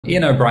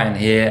Ian O'Brien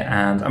here,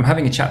 and I'm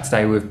having a chat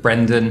today with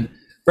Brendan.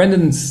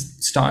 Brendan's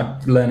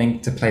started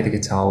learning to play the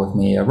guitar with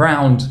me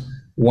around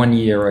 1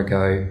 year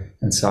ago,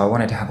 and so I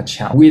wanted to have a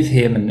chat with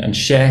him and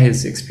share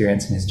his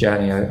experience and his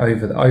journey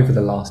over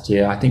the last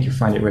year. I think you'll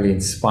find it really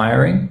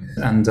inspiring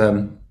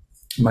and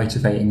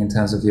motivating in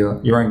terms of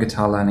your own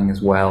guitar learning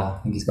as well.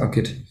 I think he's got a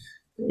good,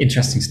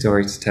 interesting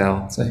story to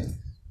tell, so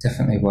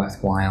definitely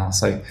worthwhile.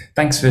 So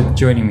thanks for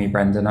joining me,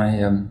 Brendan.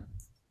 I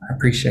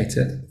appreciate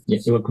it. Yeah,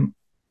 you're welcome.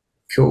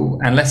 Cool.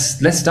 And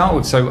let's start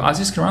with. So I was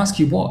just going to ask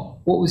you what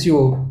was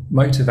your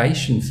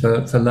motivation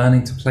for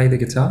learning to play the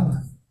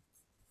guitar?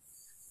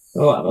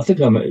 Oh, I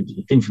think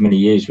I've been for many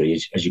years really.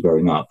 As you're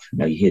growing up,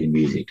 you hear the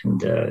music,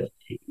 and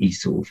you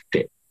sort of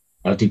get.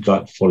 I did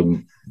like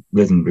following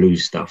rhythm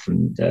blues stuff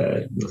and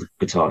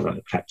guitars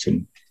like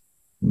Clapton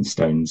and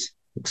Stones,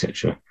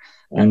 etc.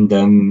 And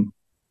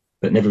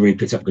but never really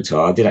picked up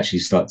guitar. I did actually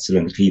start to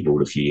learn the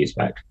keyboard a few years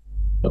back.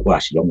 Well,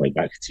 actually, a long way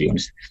back to be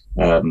honest.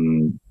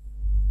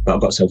 But I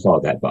got so far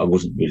with that, but I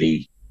wasn't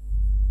really.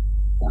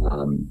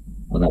 I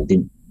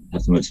didn't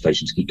have the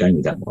motivation to keep going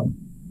with that one.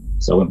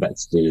 So I went back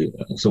to do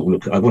sort of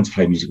look. I wanted to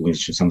play musical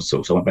instrument of some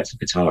sort, so I went back to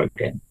the guitar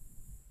again.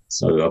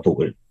 So I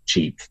bought a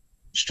cheap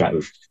Strat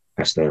with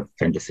Presta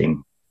Fender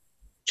thing,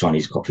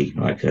 Chinese copy,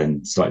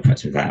 and started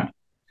practicing with that.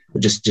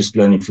 But just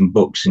learning from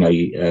books,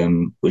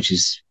 which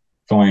is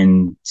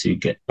fine to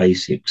get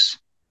basics.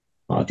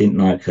 But I didn't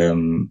like.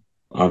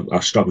 I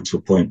struggled to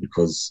a point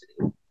because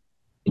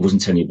it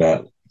wasn't telling you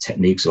about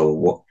techniques or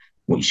what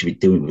you should be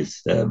doing with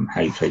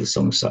how you play the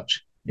song as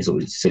such.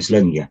 It's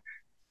learning you.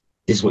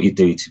 This is what you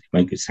do to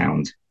make it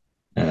sound,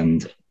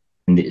 and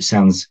it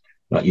sounds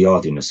like you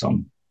are doing a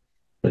song,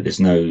 but there's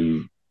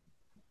no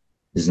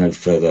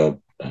further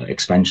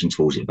expansion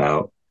towards it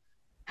about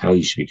how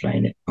you should be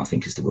playing it. I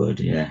think is the word.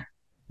 Yeah.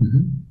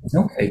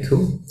 Okay,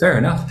 cool. Fair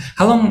enough.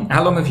 How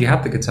long have you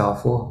had the guitar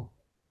for?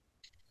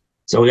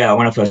 So yeah,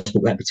 when I first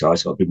bought that guitar,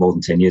 it's got to be more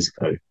than 10 years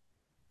ago.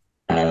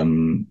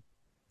 Um,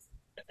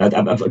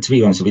 to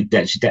be honest,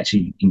 I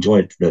actually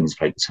enjoyed learning to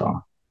play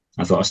guitar.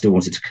 I thought I still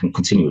wanted to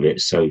continue with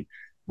it, so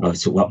I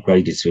sort of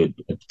upgraded to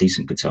a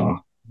decent guitar,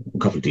 a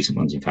couple of decent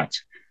ones, in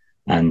fact.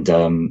 And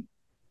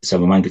so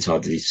my main guitar,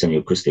 the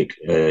semi-acoustic,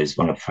 is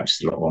one I've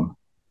practiced a lot on.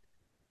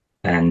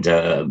 And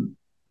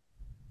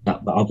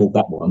but I bought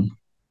that one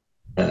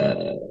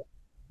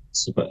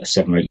about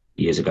 7 or 8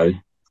 years ago.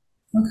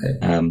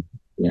 Okay.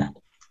 Yeah.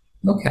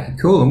 Okay,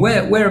 cool. And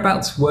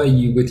whereabouts were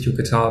you with your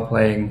guitar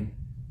playing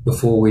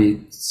before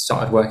we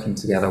started working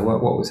together?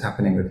 What was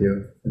happening with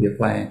your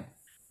playing?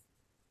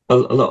 A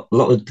lot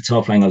of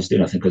guitar playing I was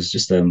doing, I think, was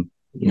just get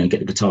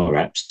the guitar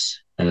apps.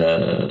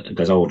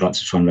 Because I would like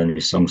to try and learn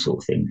this song sort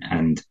of thing,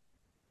 and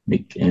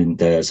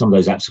some of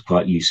those apps are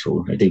quite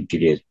useful. They do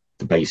give you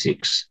the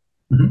basics,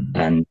 Mhm.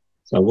 and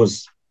so I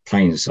was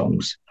playing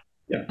songs,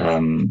 Yeah.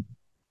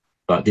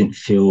 but I didn't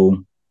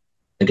feel.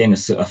 Again,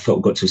 I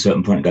felt got to a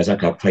certain point. It goes,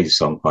 okay, I've played the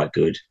song quite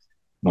good.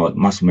 My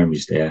muscle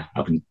memory's there.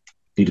 I can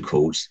do the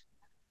chords.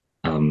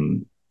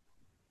 Um,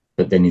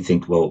 but then you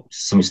think, well,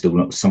 something's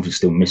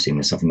still missing.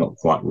 There's something not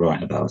quite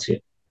right about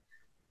it.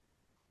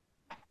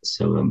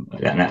 So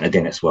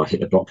again, that's why I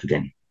hit the block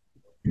again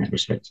in that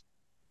respect.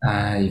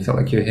 You felt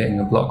like you were hitting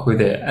a block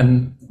with it,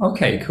 and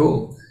okay,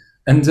 cool.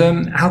 And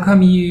how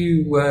come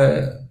you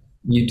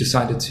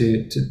decided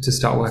to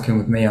start working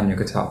with me on your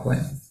guitar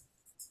playing?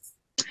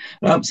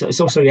 So it's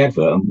also the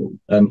advert,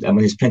 and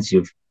there's plenty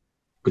of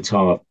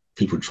guitar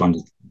people trying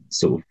to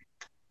sort of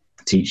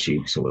teach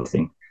you sort of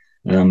thing.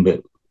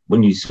 But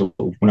when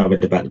I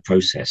read about the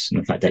process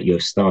and the fact that you're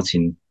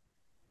starting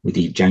with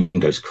the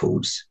Django's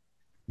chords,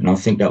 and I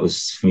think that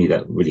was for me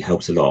that really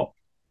helped a lot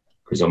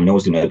because I mean I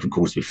was doing open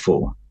chords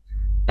before,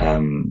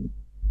 um,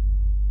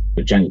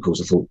 but Django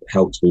chords I thought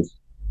helped with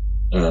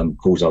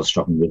chords I was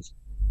struggling with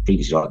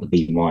previously, like the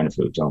B minor,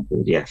 for example,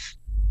 or the F.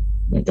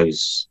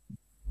 Those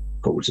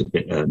chords are a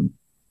bit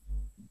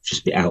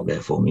just a bit out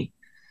there for me.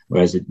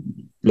 Whereas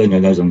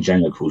learning those on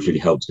Django chords really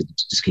helped with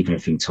just keeping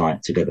everything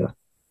tight together,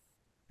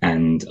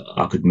 and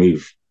I could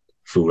move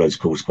through those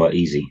chords quite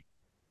easy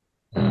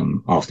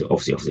after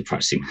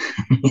practicing.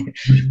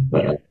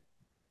 But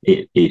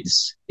it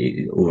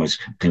almost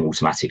became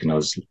automatic, and I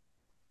was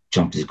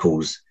jumping to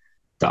chords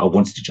that I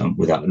wanted to jump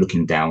without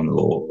looking down,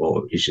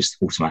 or it's just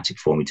automatic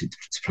for me to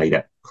play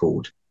that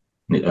chord.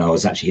 And I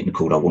was actually hitting the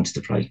chord I wanted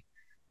to play.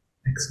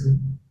 Excellent.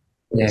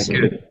 Yeah, So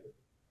good.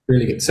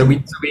 Really good. So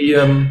we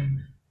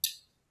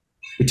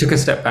took a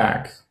step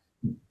back.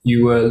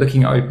 You were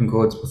looking at open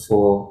chords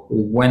before.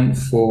 We went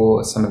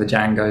for some of the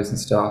Django's and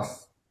stuff.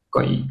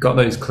 Got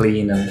those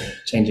clean and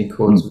changing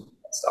chords and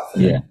stuff,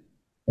 and yeah. then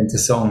into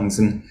songs.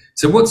 And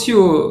so,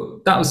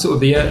 that was sort of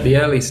the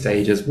early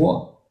stages.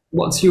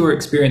 What's your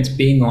experience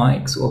been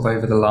like, sort of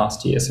over the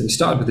last year? So we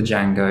started with the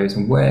Django's,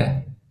 and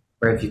where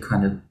have you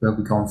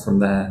gone from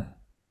there?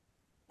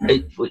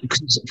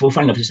 For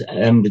funny enough,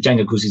 the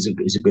Django course is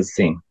a good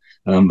thing,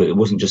 but it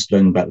wasn't just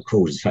learning about the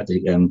chords. In fact,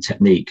 the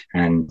technique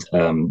and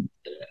am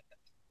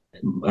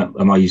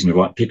I using the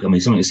right pick? I mean,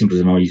 something as simple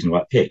as am I using the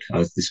right pick?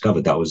 I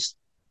discovered that was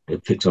the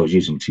picks I was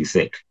using were too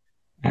thick,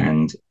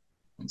 and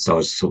so I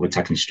was sort of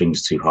attacking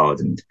strings too hard,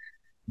 and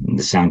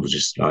the sound was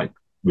just like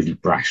really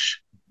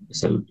brash.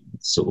 So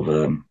sort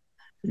of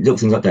little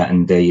things like that,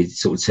 and they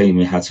sort of telling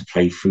me how to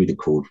play through the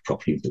chord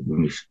properly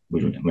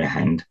with my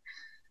hand.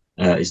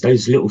 It's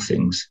those little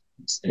things.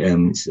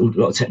 It's a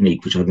lot of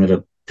technique which I've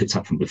never picked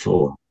up from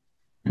before,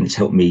 and it's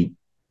helped me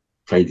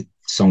play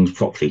songs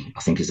properly,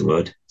 I think is the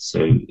word.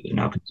 So,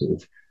 I can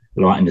sort of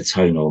lighten the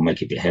tone or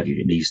make it a bit heavier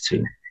if it needs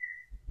to.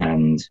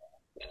 And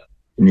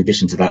in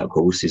addition to that, of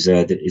course, is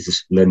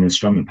this learning the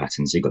strumming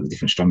patterns. So you've got the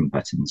different strumming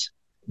patterns.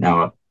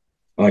 Now,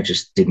 I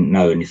just didn't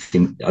know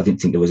anything. I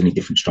didn't think there was any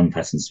different strumming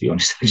patterns, to be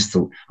honest. I just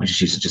thought I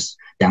just used to just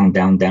down,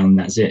 down, down,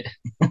 that's it.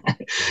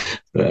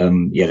 But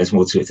yeah, there's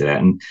more to it to that.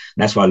 And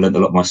that's why I learned a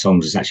lot of my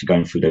songs is actually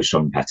going through those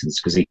strumming patterns,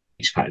 because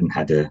each pattern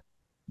had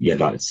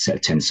like a set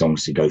of 10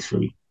 songs to go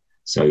through.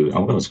 So I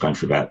was going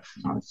through about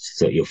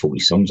 30 or 40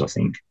 songs, I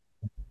think,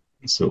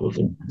 sort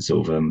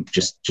of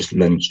just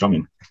learning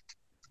strumming.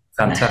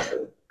 Fantastic.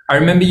 I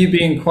remember you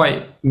being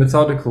quite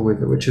methodical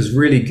with it, which is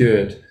really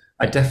good.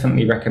 I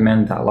definitely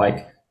recommend that.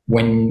 Like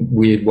when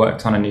we had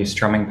worked on a new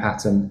strumming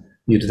pattern,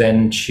 you'd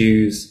then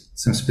choose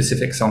some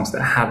specific songs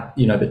that had,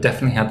 that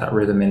definitely had that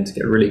rhythm in to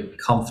get really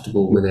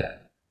comfortable with it.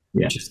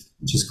 Yeah.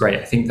 Which is great.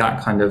 I think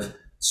that kind of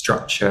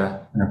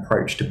structure and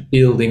approach to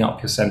building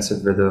up your sense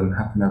of rhythm,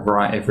 having a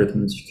variety of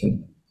rhythms you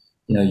can,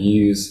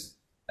 use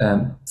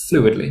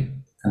fluidly,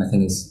 kind of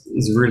thing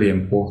is really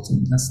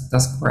important.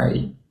 That's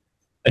great.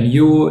 And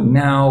you're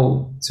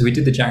now, so we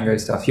did the Django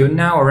stuff. You're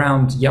now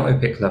around yellow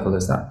pick level.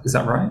 Is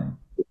that right?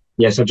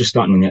 Yes, I'm just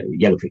starting on the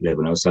yellow pick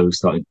level now. So I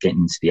started getting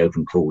into the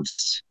open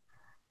chords.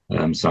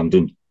 So I'm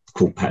doing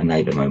chord pattern A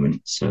at the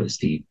moment. So it's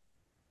the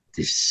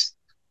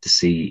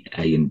C,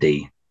 A, and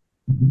D.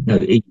 No,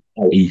 E,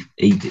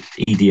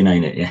 D, and A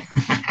in it. Yeah.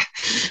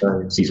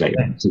 C's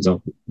later. C's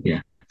after.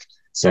 Yeah.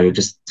 So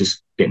just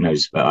getting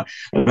those. But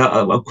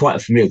I'm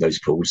quite familiar with those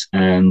chords,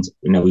 and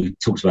we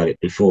talked about it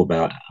before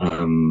about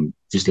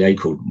just the A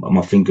chord.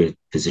 My finger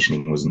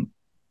positioning wasn't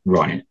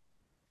right.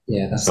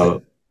 Yeah. That's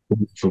so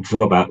for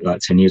about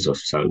like 10 years or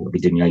so, I've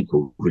been doing the A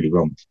chord really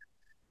wrong.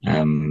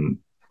 And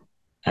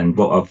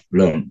what I've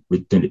learned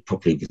with doing it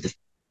properly with the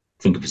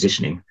finger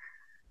positioning,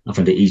 I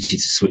found it easy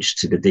to switch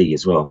to the D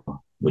as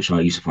well, which I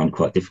used to find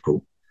quite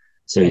difficult.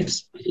 So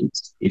if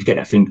you get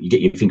that thing, you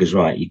get your fingers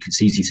right,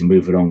 it's easy to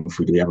move along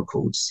through the other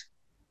chords.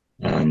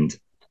 And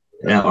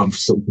I'm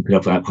sort of picking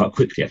up that quite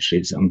quickly,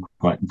 actually. So I'm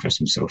quite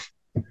impressed with myself.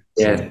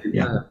 Yeah,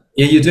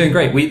 you're doing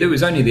great. It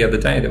was only the other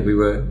day that we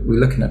were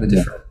looking at the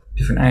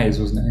different A's,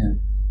 wasn't it? Yeah.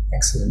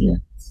 Excellent. Yeah.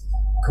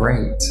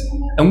 Great.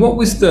 And what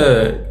was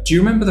do you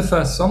remember the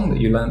first song that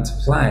you learned to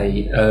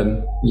play,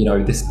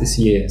 this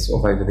year,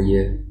 sort of over the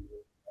year?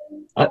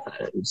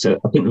 So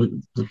I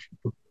think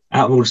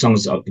out of all the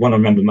songs, the one I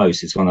remember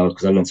most is one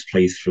because I learned to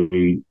play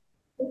through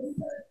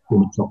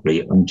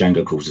properly on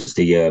Django calls is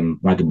the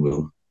Wagon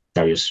Wheel,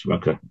 Darius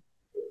Rucker.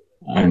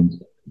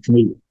 And for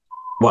me,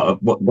 why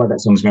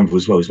that song's memorable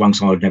as well is one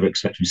song I'd never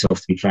expect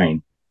myself to be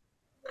playing,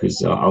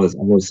 because I always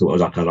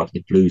thought I like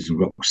the blues and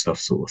rock stuff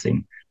sort of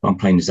thing. But I'm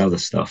playing this other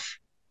stuff,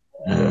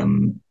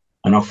 and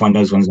I find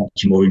those ones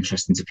actually more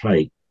interesting to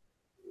play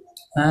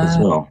as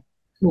well.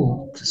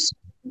 Cool.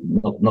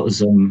 Not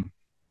as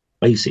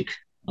basic,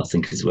 I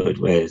think is the word.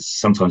 Whereas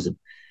sometimes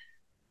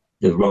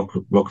the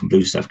rock and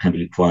blues stuff can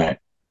be quite,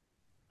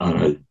 I don't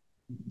know,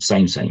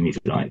 same if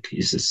you like.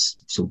 It's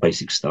just sort of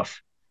basic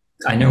stuff.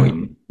 I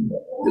know.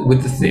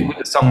 With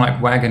a song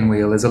like Wagon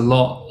Wheel, there's a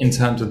lot in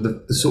terms of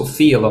the sort of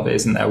feel of it,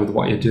 isn't there, with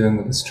what you're doing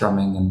with the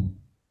strumming and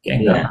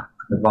getting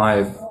the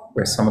vibe,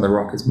 where some of the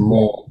rock is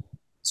more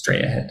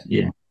straight ahead.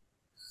 Yeah.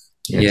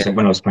 So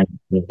when I was playing,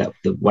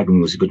 the Wagon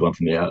Wheel was a good one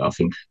for me. I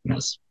think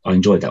I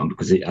enjoyed that one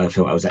because I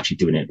felt I was actually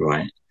doing it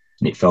right,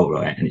 and it felt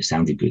right, and it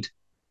sounded good.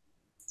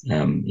 So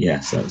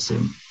it's,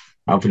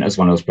 I think that's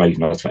one I was brave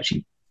enough to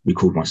actually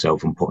record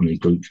myself and put on the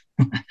group.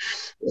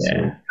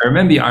 Yeah, I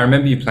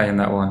remember you playing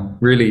that one.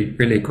 Really,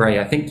 really great.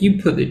 I think you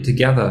put it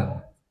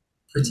together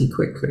pretty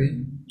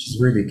quickly, which is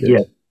really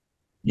good.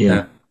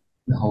 Yeah.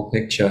 The whole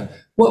picture.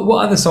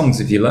 What other songs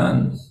have you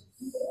learned?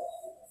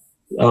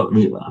 So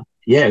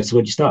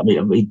when you start,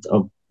 we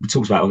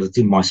talked about, I was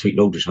doing My Sweet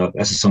Lord, which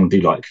that's a song I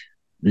do like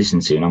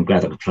listening to, and I'm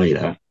glad I could play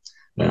that.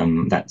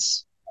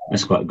 That's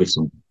quite a good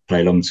song to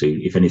play along to,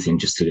 if anything,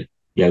 just to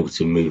be able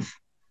to move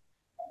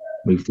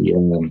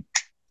the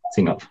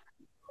thing up.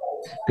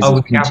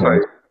 The capo,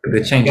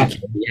 the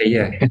change.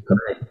 Yeah.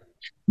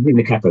 Doing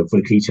the capo for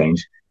the key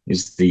change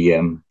is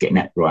the getting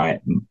that right,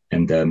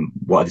 and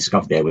what I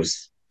discovered there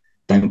was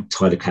don't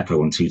tie the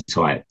capo on too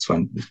tight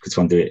to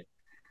undo it.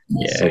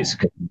 Yeah. So it's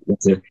you have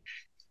to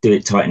do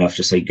it tight enough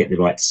just so you get the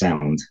right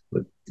sound,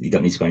 but you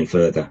don't need to go any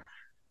further.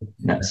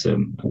 That's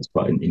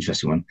quite an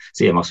interesting one.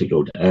 So yeah, My Sweet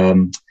Lord.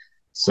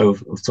 So off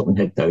the top of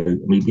my head though,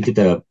 I mean, we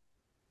did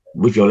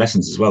with your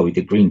lessons as well. We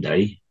did Green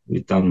Day.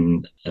 We've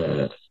done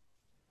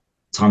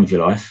Time of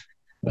Your Life.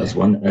 That was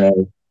one.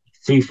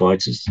 Foo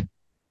Fighters,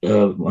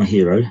 My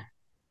Hero.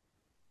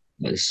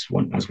 That's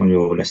one of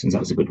your lessons. That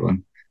was a good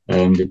one.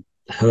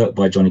 Hurt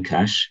by Johnny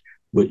Cash,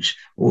 which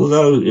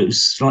although it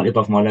was slightly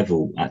above my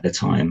level at the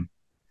time,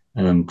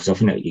 because I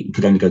think that you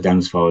could only go down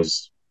as far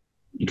as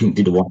you couldn't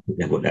do the one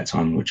level at that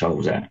time, which I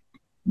was at.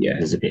 Yeah.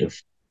 There's a bit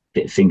of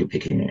finger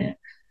picking in it,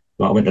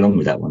 but I went along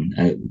with that one.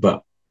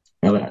 But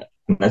I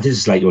did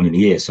this later on in the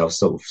year, so I was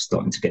sort of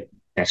starting to get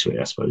better at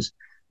it, I suppose.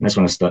 And that's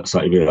when started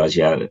to realise,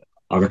 yeah,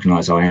 I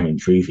recognise I am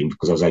improving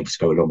because I was able to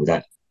go along with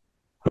that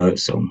Hurt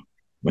song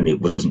when it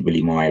wasn't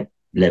really my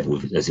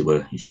level, as it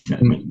were, if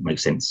that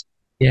makes sense.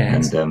 Yeah.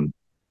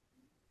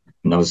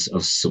 And I was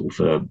sort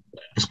of,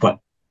 was quite,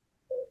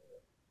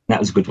 that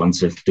was a good one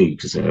to do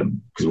because my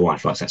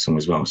wife likes that song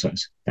as well. So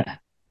it's that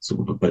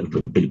sort of a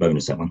bit of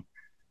bonus, that one.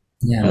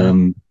 Yeah.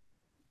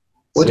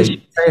 What did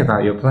she say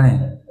about your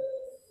playing?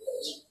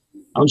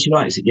 Oh, she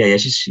likes it. Yeah,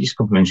 she's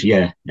complimentary.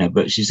 Yeah.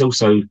 But she's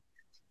also,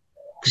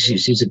 because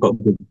she's got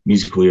a good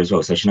musical ear as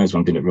well, so she knows when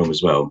I'm doing it wrong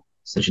as well.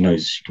 So she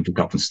knows she can pick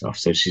up on stuff.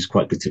 So she's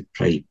quite good to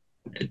play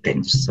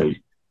against. So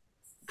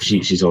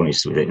she's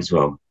honest with it as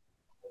well.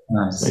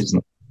 Nice. So it's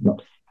not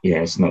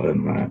yeah, it's not.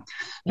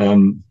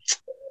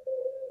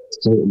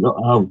 So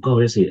oh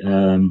god, is it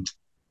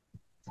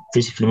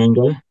Pretty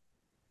Flamingo?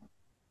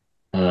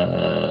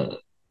 What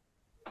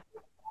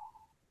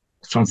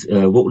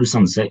were the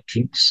Sunset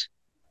Kinks?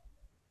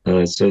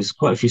 So there's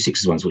quite a few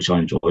sixes ones which I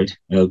enjoyed.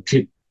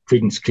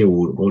 Creedence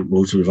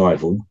Clearwater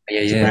Revival.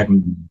 Yeah.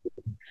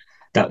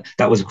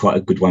 That was quite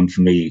a good one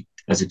for me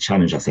as a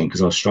challenge, I think,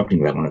 because I was struggling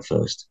with that one at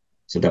first.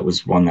 So that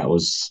was one that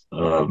was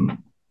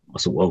I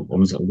thought, well,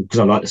 because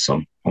I like the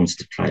song, I wanted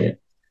to play it.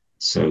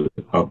 So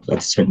I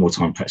spent more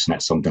time practicing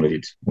that song than I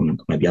did on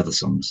maybe other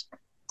songs.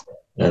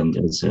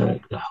 There's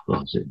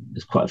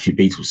quite a few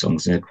Beatles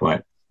songs. They're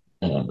quite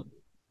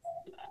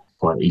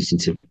easy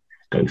to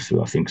go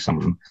through, I think, some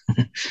of them.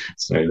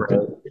 So, right.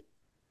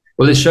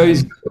 Well, it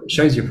shows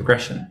your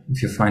progression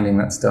if you're finding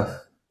that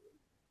stuff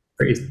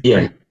pretty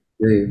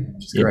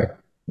which is great.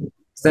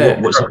 It's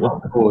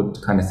a chord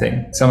kind of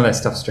thing. Some of that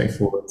stuff's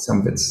straightforward.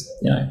 Some of it's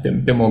a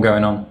bit more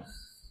going on.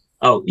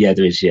 Oh yeah,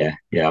 there is. Yeah.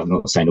 I'm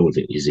not saying all of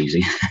it is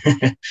easy.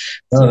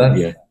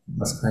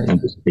 That's great.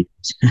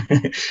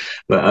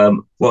 But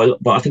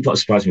I think what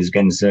surprised me is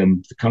again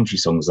the country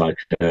songs like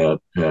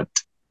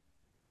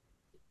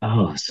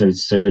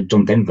so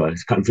John Denver, a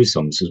couple of his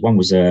songs. So one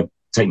was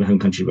 "Take Me Home,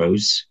 Country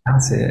Roads."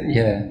 That's it.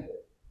 Yeah.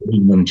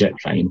 Even on the jet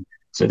plane.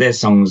 So their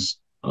songs,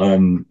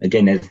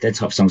 again, they're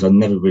type of songs I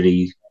never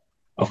really.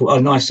 I thought, oh,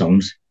 nice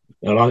songs.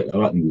 I like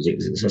the music.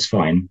 That's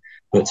fine.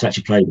 But to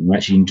actually play them, I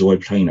actually enjoy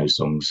playing those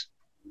songs.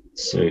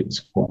 So it's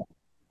quite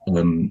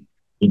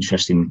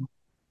interesting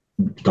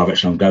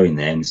direction I'm going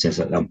there, in the sense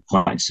that I'm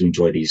quite to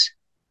enjoy these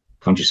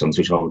country songs,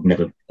 which I would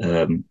never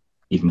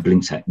even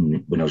blinked at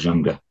when I was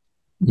younger.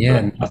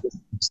 Yeah,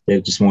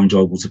 they're just more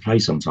enjoyable to play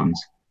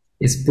sometimes.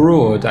 It's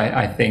broad,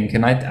 I think,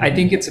 and I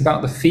think it's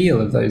about the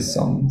feel of those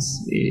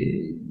songs.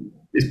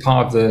 It's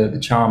part of the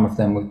charm of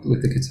them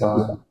with the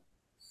guitar.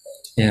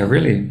 Yeah,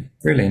 really,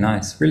 really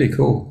nice, really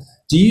cool.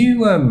 Do you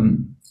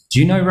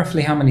know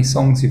roughly how many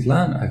songs you've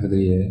learned over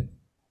the year?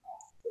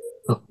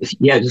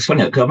 Yeah, it's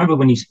funny because I remember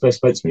when you first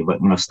spoke to me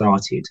when I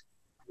started,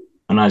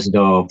 and I said,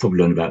 "Oh, I'll probably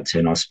learn about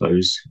 10, I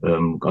suppose,"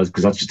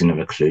 because I just didn't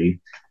have a clue.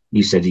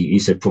 You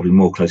said probably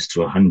more close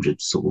to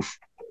 100 sort of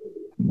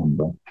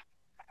number.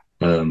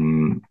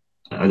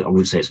 I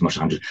would say it's much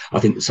 100. I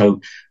think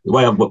so. The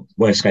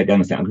way I scaled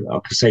down, I think I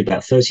could say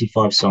about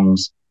 35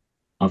 songs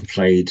I've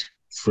played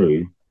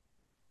through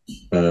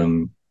at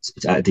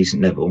a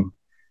decent level,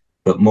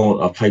 but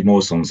I've played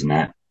more songs than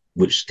that,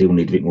 which still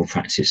need a bit more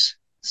practice.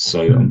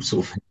 So I'm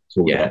sort of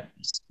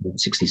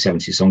 60,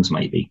 70 songs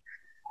maybe,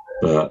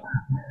 but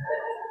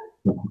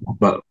I've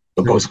got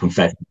to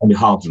confess, only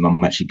half of them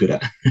I'm actually good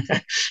at.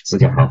 So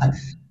half.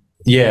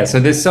 Yeah, so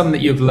there's some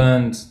that you've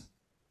learned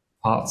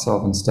parts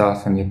of and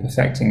stuff and you're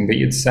perfecting, but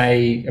you'd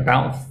say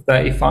about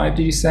 35,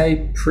 did you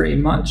say, pretty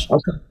much?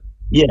 Okay.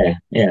 Yeah.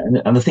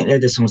 And I think they're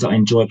the songs that I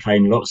enjoy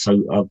playing a lot, so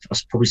I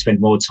probably spend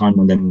more time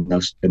on them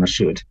than I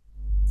should.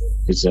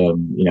 Because,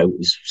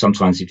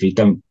 sometimes if you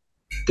don't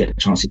get a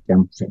chance to sit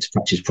down to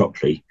practice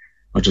properly,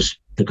 I'll just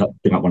pick up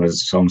one of the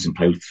songs and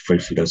play through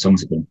those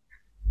songs again.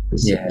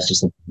 It's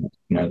just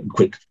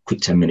quick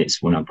 10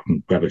 minutes when I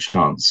can grab a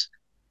chance,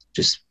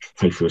 just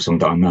play through a song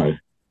that I know.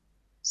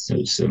 So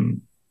it's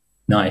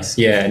nice,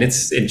 yeah, and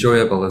it's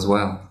enjoyable as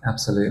well.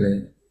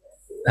 Absolutely.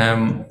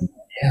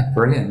 Yeah,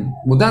 brilliant.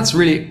 Well, that's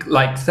really,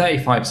 like,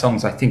 35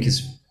 songs I think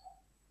is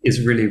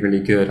really, really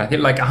good. I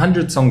think like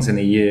 100 songs in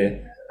a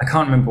year. I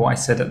can't remember what I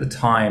said at the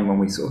time when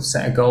we sort of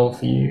set a goal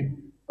for you,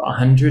 but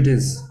 100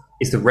 is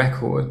the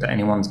record that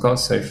anyone's got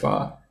so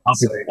far.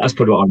 That's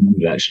probably what I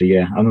remember, actually.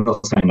 Yeah, I'm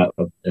not saying that.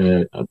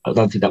 I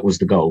don't think that was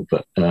the goal,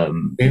 but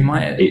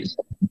it's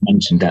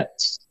mentioned that.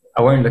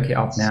 I won't look it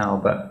up now,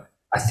 but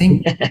I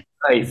think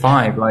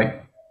 35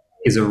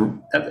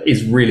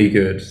 is really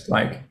good.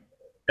 Like,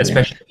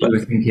 especially if you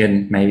were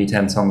thinking maybe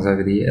 10 songs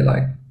over the year.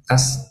 Like,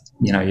 that's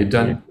you're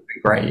done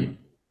great.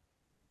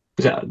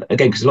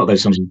 Because a lot of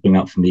those songs you bring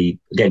up from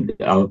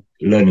are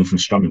learning from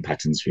strumming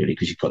patterns, really,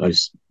 because you've got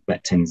those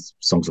about 10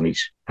 songs on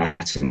each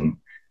pattern.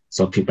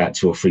 So I'll pick about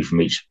 2 or 3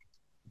 from each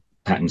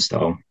pattern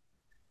style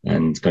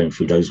and going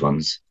through those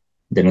ones.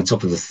 Then on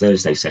top of the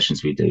Thursday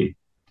sessions we do,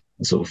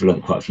 I sort of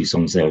learned quite a few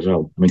songs there as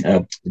well. I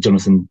mean, John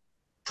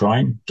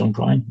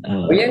Prine,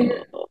 Oh yeah,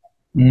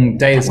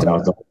 day that is one I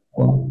was,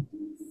 done.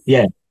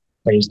 yeah,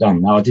 Days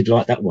Done. Now I did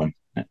like that one.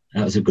 That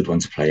was a good one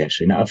to play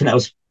actually. Now I think that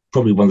was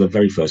probably one of the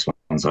very first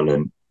ones I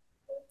learned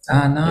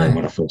Ah, nice.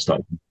 when I first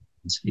started.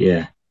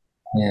 Yeah,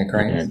 Yeah,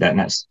 great.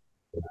 that's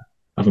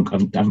I haven't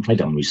played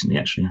that one recently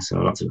actually, so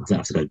I'll have to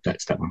go back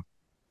to that one.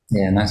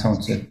 Yeah, nice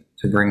one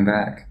to bring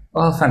back.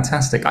 Oh,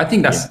 fantastic. I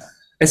think Yeah,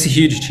 it's a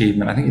huge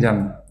achievement. I think you've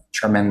done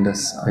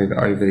tremendous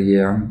over the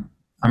year.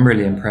 I'm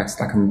really impressed.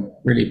 Like I'm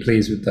really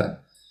pleased with the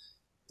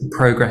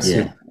progress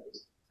you've yeah.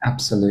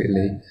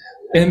 absolutely.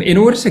 In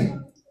order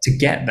to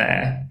get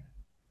there,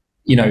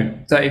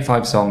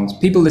 35 songs.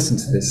 People listen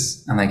to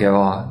this and they go,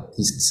 "Oh,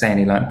 he's saying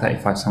he learned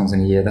 35 songs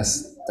in a year.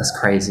 That's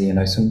crazy."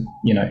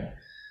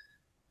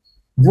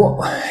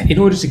 What in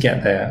order to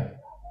get there,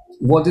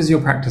 what does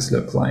your practice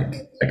look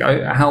like?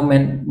 Like, how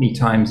many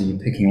times are you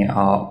picking it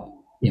up?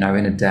 In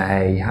a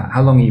day.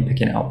 How long are you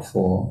picking it up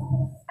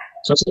for?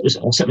 So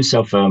I set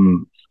myself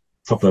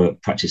proper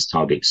practice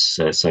targets,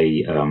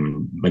 say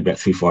maybe about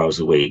 3 4 hours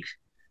a week,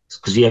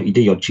 because you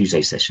do your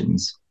Tuesday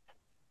sessions,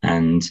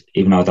 and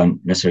even though I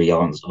don't necessarily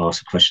ask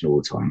a question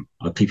all the time,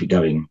 I keep it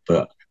going,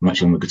 but I'm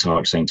actually on the guitar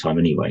at the same time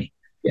anyway.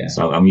 Yeah.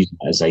 So I'm using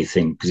it as a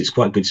thing because it's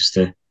quite good just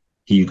to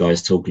hear you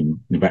guys talking in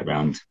the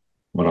background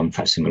while I'm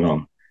practicing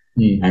along.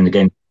 Mm. And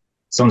again,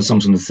 some of the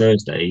songs on the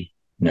Thursday,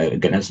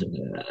 again, that's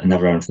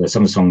another round.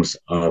 Some of the songs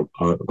I've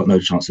got no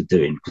chance of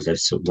doing because they're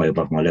sort of way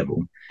above my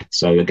level.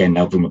 So again,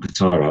 I'll bring my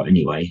guitar out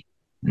anyway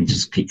and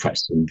just keep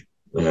practicing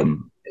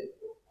um,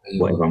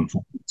 whatever I'm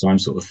time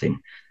sort of thing.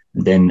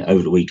 And then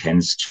over the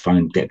weekends, try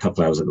and get a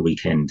couple of hours at the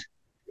weekend.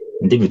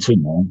 And in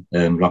between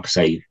there, like I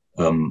say,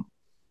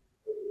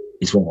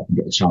 it's where I can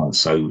get the chance.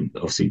 So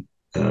obviously,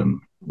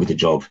 with the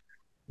job,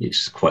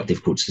 it's quite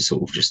difficult to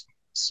sort of just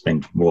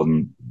spend more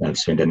than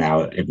spend an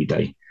hour every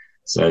day.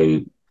 So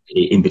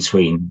in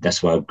between,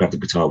 that's why I grab the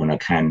guitar when I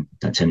can.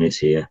 10 minutes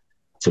here,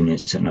 2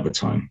 minutes at another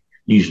time.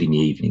 Usually in the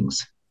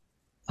evenings.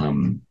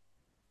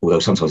 Although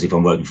sometimes if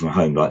I'm working from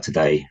home, like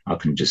today, I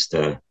can just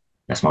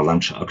that's my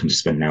lunch. I can just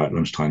spend an hour at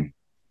lunchtime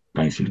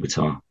going through the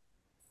guitar.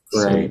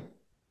 So Great.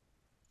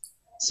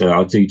 so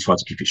I do try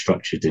to keep it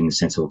structured in the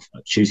sense of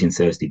Tuesday and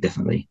Thursday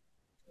definitely,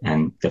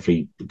 and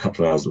definitely a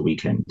couple of hours a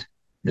weekend.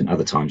 Then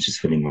other times just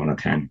filling when I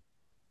can.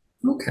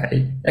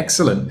 Okay,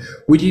 excellent.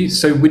 Would you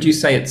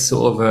say it's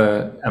sort of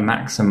a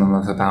maximum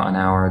of about an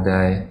hour a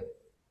day,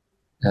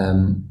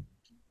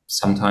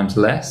 sometimes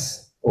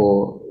less,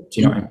 or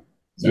do you know what I mean?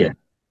 Yeah,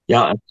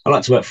 yeah. I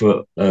like to work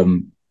for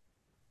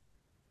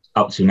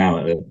up to an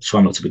hour.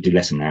 Try not to do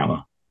less than an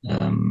hour.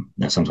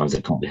 Now sometimes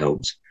that can't be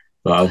helped,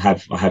 but I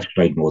have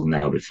strayed more than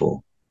an hour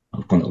before.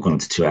 I've gone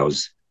into 2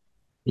 hours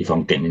if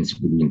I'm getting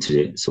into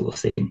it sort of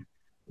thing,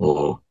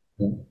 or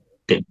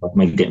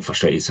maybe getting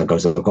frustrated. So I've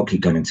got to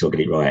keep going until I get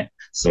it right.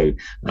 So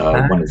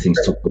Ah, one of the things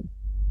to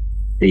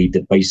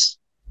the bass,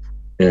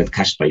 the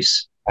cash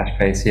bass, cash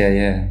base, yeah,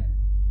 yeah.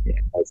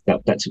 yeah,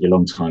 that took a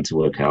long time to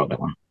work out that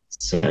one.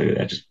 So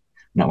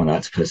that one I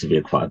had to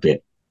persevere quite a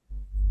bit.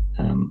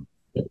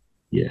 But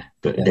yeah,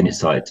 but then Yeah. it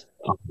started.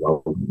 Oh,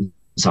 well,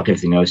 it's like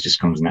everything else just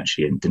comes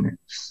naturally, didn't it?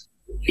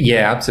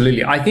 Yeah,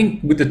 absolutely. I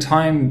think with the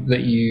time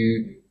that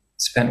you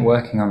spent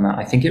working on that,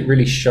 I think it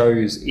really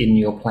shows in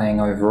your playing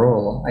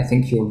overall. I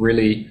think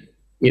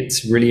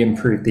it's really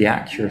improved the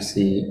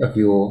accuracy of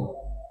your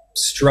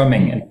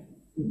strumming and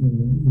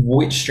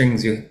which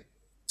strings you're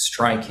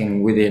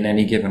striking within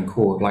any given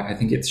chord. Like I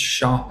think it's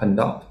sharpened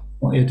up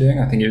what you're doing.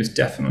 I think it was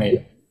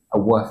definitely a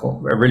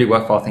really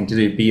worthwhile thing to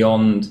do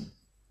beyond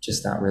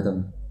just that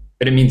rhythm.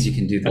 But it means you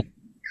can do the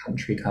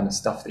country kind of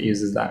stuff that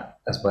uses that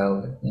as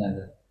well.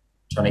 The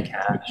Johnny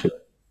Cash,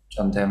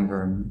 John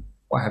Denver, and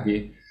what have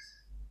you.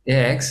 Yeah,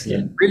 Yeah,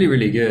 excellent. Really,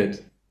 really good.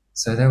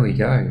 So there we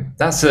go.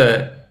 That's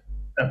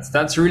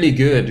really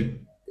good.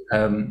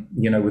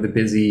 With a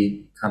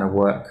busy kind of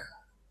work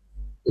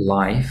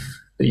life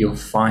that you're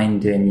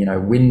finding,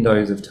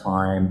 windows of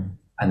time,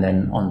 and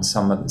then on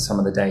some of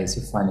the days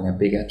you're finding a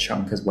bigger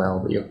chunk as well,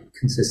 but you're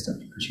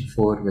consistently pushing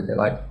forward with it.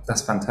 Like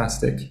that's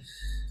fantastic.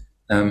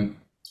 Um,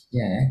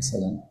 yeah,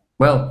 excellent.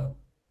 Well,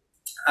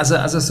 as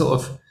a sort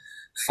of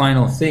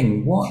final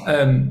thing,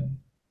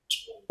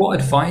 what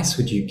advice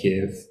would you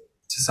give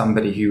to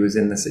somebody who was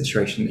in the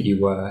situation that you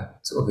were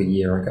sort of a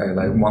year ago,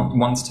 like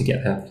wants to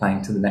get their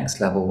playing to the next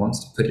level, wants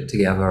to put it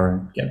together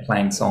and get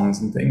playing songs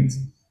and things?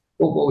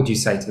 What would you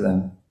say to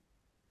them?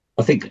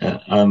 I think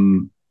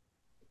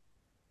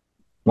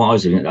what I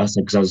was doing, I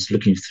said because I was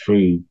looking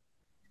through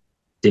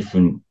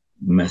different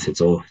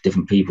methods or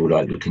different people,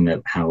 like looking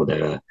at how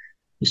they're.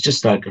 It's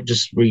just like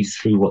just read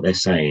through what they're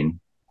saying,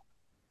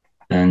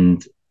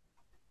 and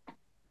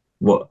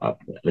what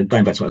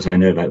going back to what I was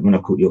saying earlier, like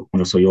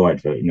when I saw your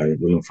advert,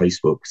 on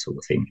Facebook sort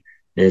of thing,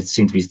 there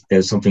seemed to be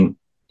there's something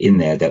in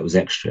there that was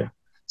extra.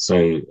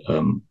 So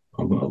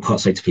I can't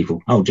say to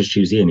people, "Oh, just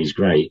choose Ian, he's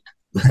great,"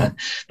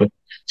 but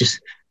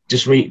just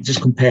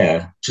just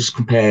compare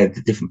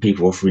the different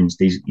people offering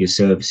these your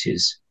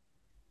services,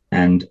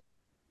 and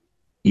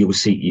you will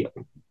see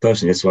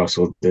personally, that's why I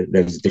saw that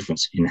there was a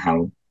difference in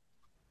how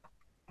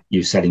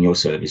you selling your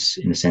service,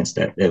 in the sense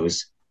that there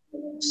was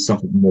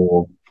something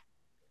more,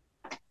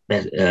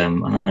 I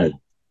don't know,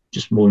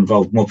 just more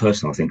involved, more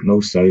personal, I think. And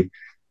also,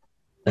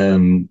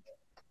 um,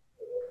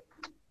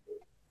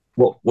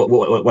 what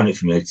won it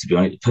for me, to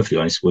be perfectly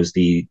honest, was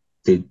the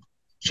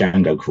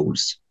Django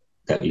chords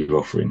that you're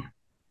offering.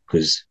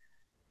 Because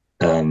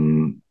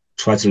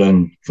try to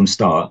learn from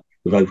start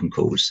with open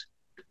chords,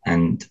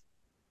 and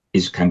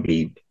it can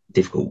be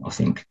difficult, I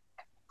think.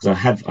 Because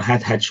I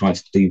had tried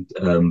to do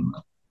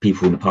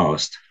people in the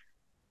past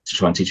to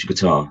try and teach you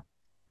guitar,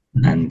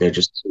 and they're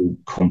just too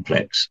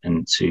complex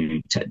and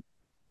too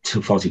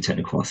far too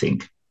technical, I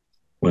think.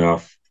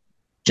 Where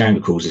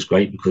Django chords is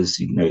great because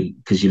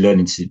because you're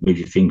learning to move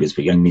your fingers,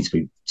 but you only need to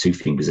move two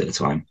fingers at a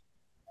time.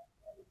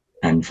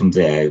 And from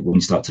there, when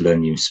you start to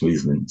learn your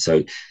smoothment,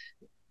 so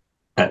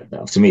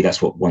to me,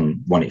 that's what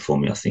won it for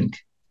me, I think.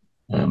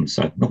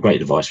 So not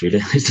great advice,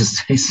 really.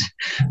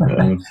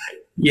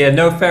 Yeah,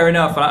 no, fair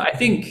enough. I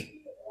think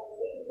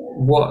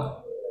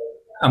what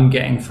I'm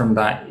getting from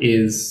that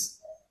is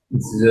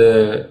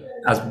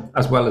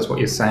as well as what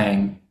you're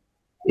saying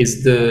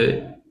is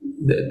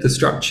the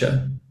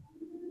structure,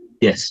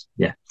 yes,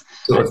 yeah,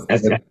 sort of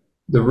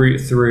the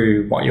route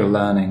through what you're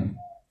learning.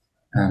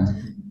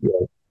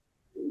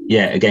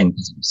 Yeah, again,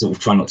 sort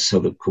of try not to sell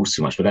the course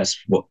too much, but that's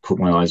what caught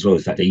my eye as well.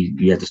 The fact that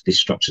you had this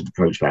structured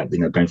approach about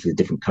going through the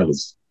different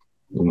colours,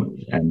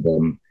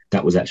 and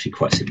that was actually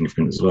quite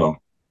significant as well.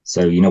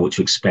 So you know what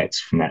to expect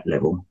from that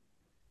level,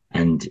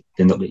 and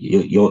they're not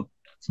you're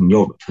from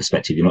your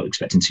perspective, you're not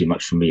expecting too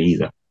much from me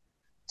either.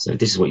 So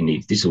this is what you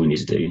need. This is all we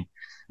need to do.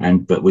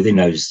 But within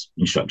those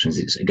instructions,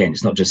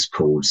 it's not just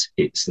chords.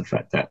 It's the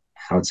fact that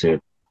how to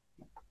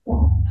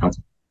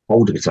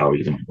hold the guitar,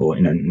 even, or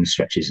in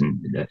stretches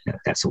and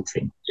that sort of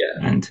thing.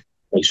 Yeah. And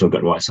make sure I've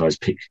got the right size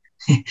pick.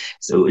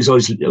 So it's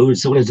always all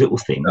those little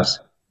things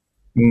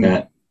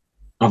that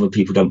other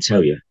people don't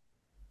tell you.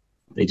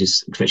 They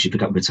just expect you to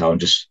pick up a guitar and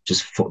just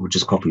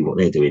copy what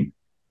they're doing.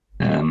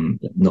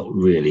 But not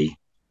really.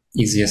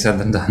 Easier said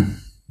than done.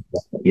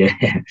 Yeah.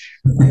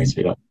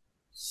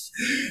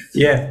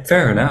 Yeah,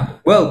 fair enough.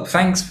 Well,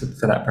 thanks for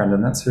that,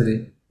 Brendan. That's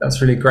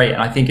really great,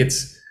 and I think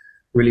it's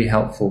really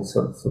helpful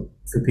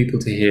for people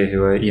to hear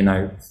who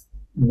are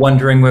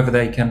wondering whether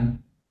they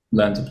can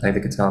learn to play the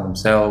guitar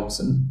themselves,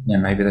 and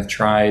maybe they've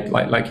tried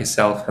like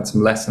yourself, had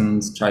some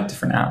lessons, tried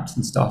different apps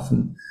and stuff,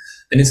 and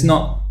it's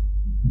not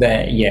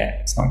there yet.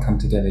 It's not come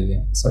together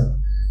yet. So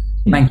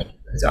thank you.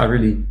 I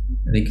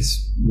think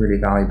it's really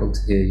valuable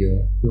to hear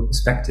your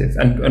perspective,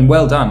 and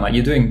well done. Like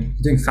you're doing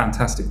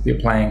fantastic. You're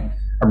playing.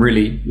 I'm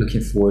really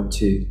looking forward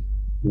to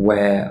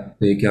where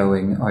we're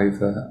going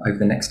over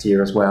the next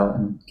year as well,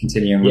 and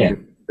continuing with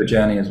the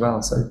journey as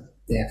well. So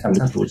yeah,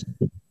 fantastic.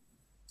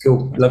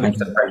 Cool. Love you,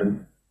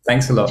 Brendan.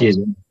 Thanks a lot. Cheers.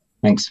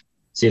 Thanks.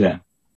 See you later.